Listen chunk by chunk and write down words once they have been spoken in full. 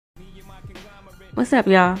What's up,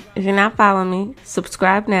 y'all? If you're not following me,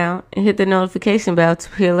 subscribe now and hit the notification bell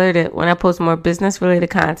to be alerted when I post more business-related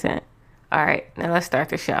content. All right, now let's start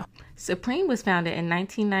the show. Supreme was founded in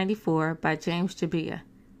 1994 by James Jebbia.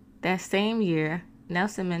 That same year,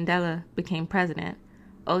 Nelson Mandela became president.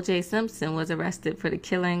 O.J. Simpson was arrested for the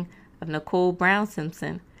killing of Nicole Brown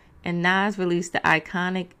Simpson, and Nas released the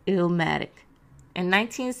iconic Illmatic. In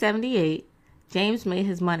 1978, James made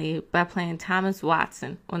his money by playing Thomas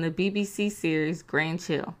Watson on the BBC series Grange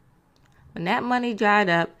Hill. When that money dried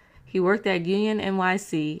up, he worked at Union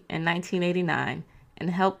NYC in 1989 and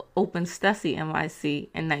helped open Stussy NYC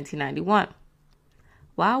in 1991.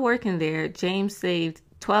 While working there, James saved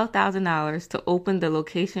 $12,000 to open the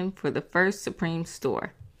location for the first Supreme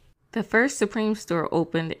store. The first Supreme store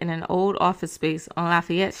opened in an old office space on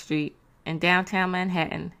Lafayette Street in downtown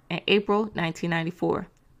Manhattan in April 1994.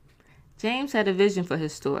 James had a vision for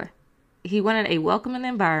his store. He wanted a welcoming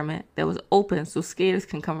environment that was open so skaters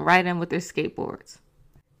can come right in with their skateboards.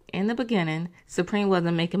 In the beginning, Supreme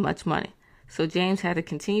wasn't making much money, so James had to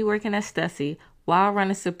continue working at Stussy while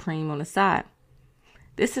running Supreme on the side.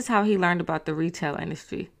 This is how he learned about the retail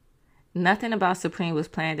industry. Nothing about Supreme was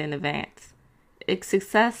planned in advance. Its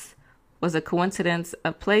success was a coincidence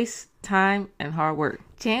of place, time, and hard work.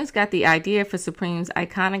 James got the idea for Supreme's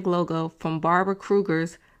iconic logo from Barbara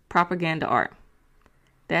Kruger's propaganda art.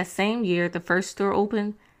 That same year the first store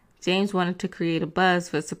opened, James wanted to create a buzz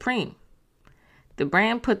for Supreme. The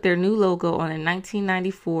brand put their new logo on a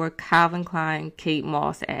 1994 Calvin Klein Kate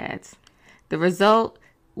Moss ads. The result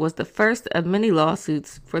was the first of many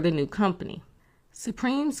lawsuits for the new company.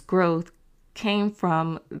 Supreme's growth came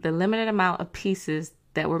from the limited amount of pieces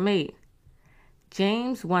that were made.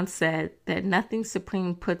 James once said that nothing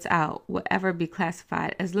Supreme puts out will ever be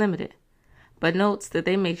classified as limited, but notes that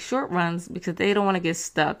they make short runs because they don't want to get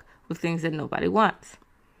stuck with things that nobody wants.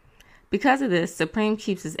 Because of this, Supreme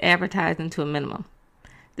keeps its advertising to a minimum.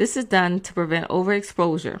 This is done to prevent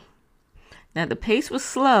overexposure. Now, the pace was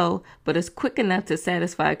slow, but it's quick enough to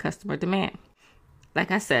satisfy customer demand.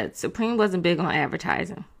 Like I said, Supreme wasn't big on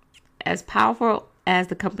advertising. As powerful as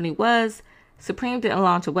the company was, Supreme didn't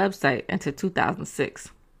launch a website until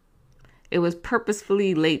 2006. It was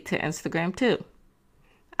purposefully late to Instagram too.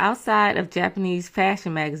 Outside of Japanese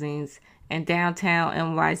fashion magazines and downtown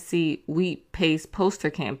NYC wheat paste poster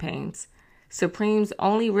campaigns, Supreme's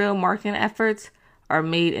only real marketing efforts are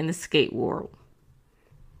made in the skate world.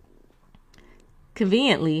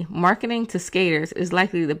 Conveniently, marketing to skaters is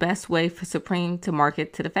likely the best way for Supreme to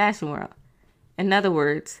market to the fashion world. In other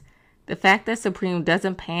words, the fact that Supreme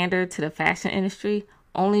doesn't pander to the fashion industry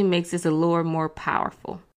only makes its allure more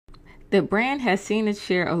powerful. The brand has seen its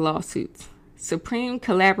share of lawsuits. Supreme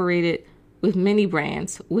collaborated with many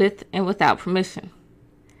brands with and without permission.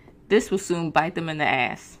 This will soon bite them in the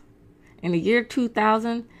ass. In the year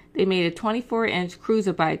 2000, they made a 24-inch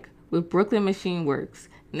cruiser bike with Brooklyn Machine Works,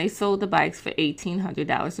 and they sold the bikes for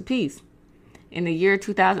 $1,800 apiece. In the year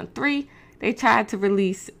 2003, they tried to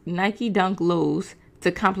release Nike Dunk Lows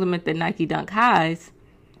to complement the Nike Dunk Highs,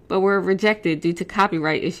 but were rejected due to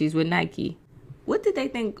copyright issues with Nike. What did they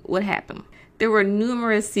think would happen? There were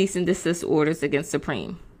numerous cease and desist orders against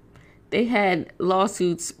Supreme. They had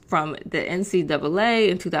lawsuits from the NCAA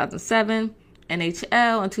in 2007,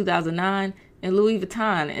 NHL in 2009, and Louis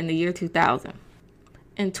Vuitton in the year 2000.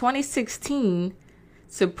 In 2016,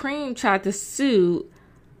 Supreme tried to sue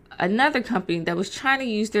another company that was trying to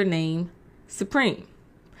use their name, Supreme.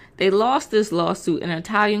 They lost this lawsuit in an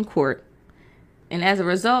Italian court, and as a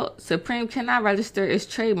result, Supreme cannot register its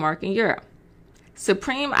trademark in Europe.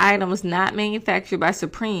 Supreme items not manufactured by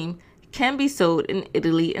Supreme can be sold in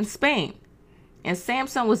Italy and Spain. And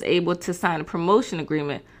Samsung was able to sign a promotion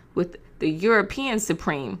agreement with the European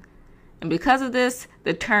Supreme. And because of this,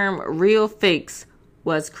 the term real fakes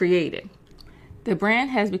was created. The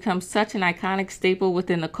brand has become such an iconic staple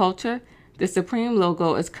within the culture. The Supreme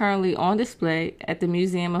logo is currently on display at the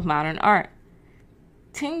Museum of Modern Art.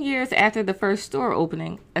 10 years after the first store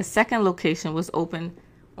opening, a second location was opened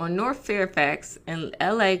on North Fairfax in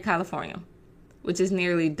LA, California, which is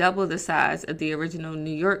nearly double the size of the original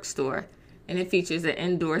New York store, and it features an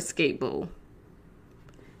indoor skate bowl.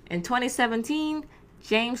 In 2017,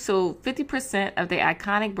 James sold 50% of the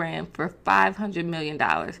iconic brand for $500 million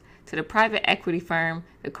to the private equity firm,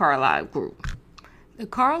 the Carlyle Group. The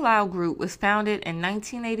Carlyle Group was founded in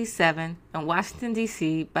 1987 in Washington,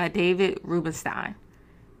 D.C. by David Rubenstein.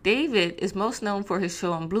 David is most known for his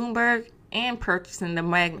show on Bloomberg and purchasing the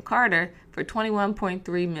Magna Carta for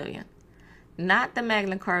 $21.3 million. Not the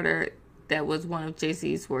Magna Carta that was one of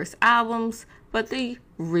Jay-Z's worst albums, but the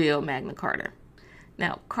real Magna Carta.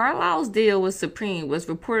 Now, Carlisle's deal with Supreme was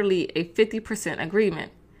reportedly a 50%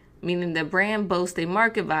 agreement, meaning the brand boasts a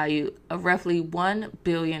market value of roughly $1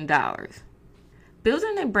 billion.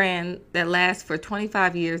 Building a brand that lasts for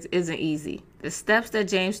 25 years isn't easy. The steps that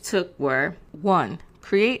James took were: 1.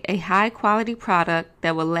 Create a high-quality product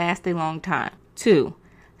that will last a long time. 2.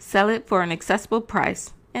 Sell it for an accessible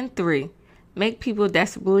price. And 3. Make people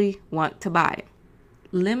desperately want to buy it.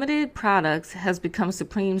 Limited products has become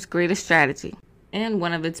Supreme's greatest strategy and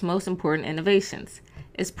one of its most important innovations.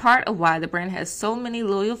 It's part of why the brand has so many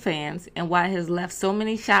loyal fans and why it has left so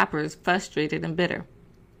many shoppers frustrated and bitter.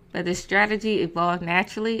 But this strategy evolved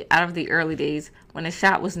naturally out of the early days when the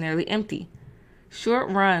shop was nearly empty. Short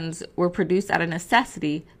runs were produced out of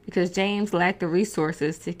necessity because James lacked the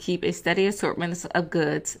resources to keep a steady assortment of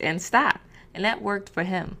goods in stock, and that worked for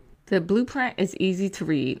him. The blueprint is easy to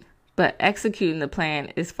read, but executing the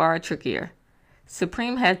plan is far trickier.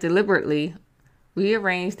 Supreme has deliberately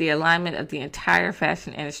rearranged the alignment of the entire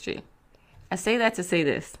fashion industry. I say that to say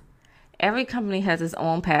this: every company has its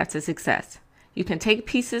own path to success. You can take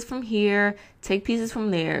pieces from here, take pieces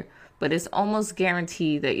from there, but it's almost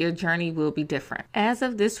guaranteed that your journey will be different. As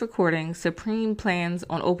of this recording, Supreme plans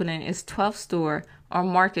on opening its 12th store on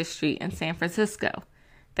Market Street in San Francisco.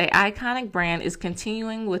 The iconic brand is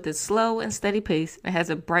continuing with its slow and steady pace and has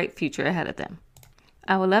a bright future ahead of them.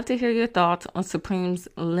 I would love to hear your thoughts on Supreme's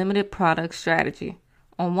limited product strategy.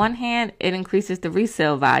 On one hand, it increases the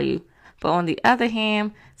resale value, but on the other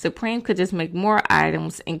hand, Supreme could just make more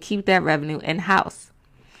items and keep that revenue in-house.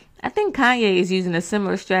 I think Kanye is using a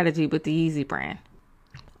similar strategy with the Yeezy brand.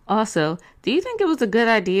 Also, do you think it was a good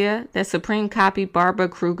idea that Supreme copied Barbara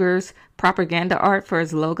Kruger's propaganda art for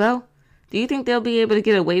its logo? Do you think they'll be able to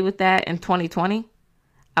get away with that in 2020?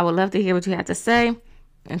 I would love to hear what you have to say.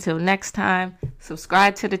 Until next time,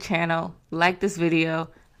 subscribe to the channel, like this video.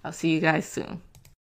 I'll see you guys soon.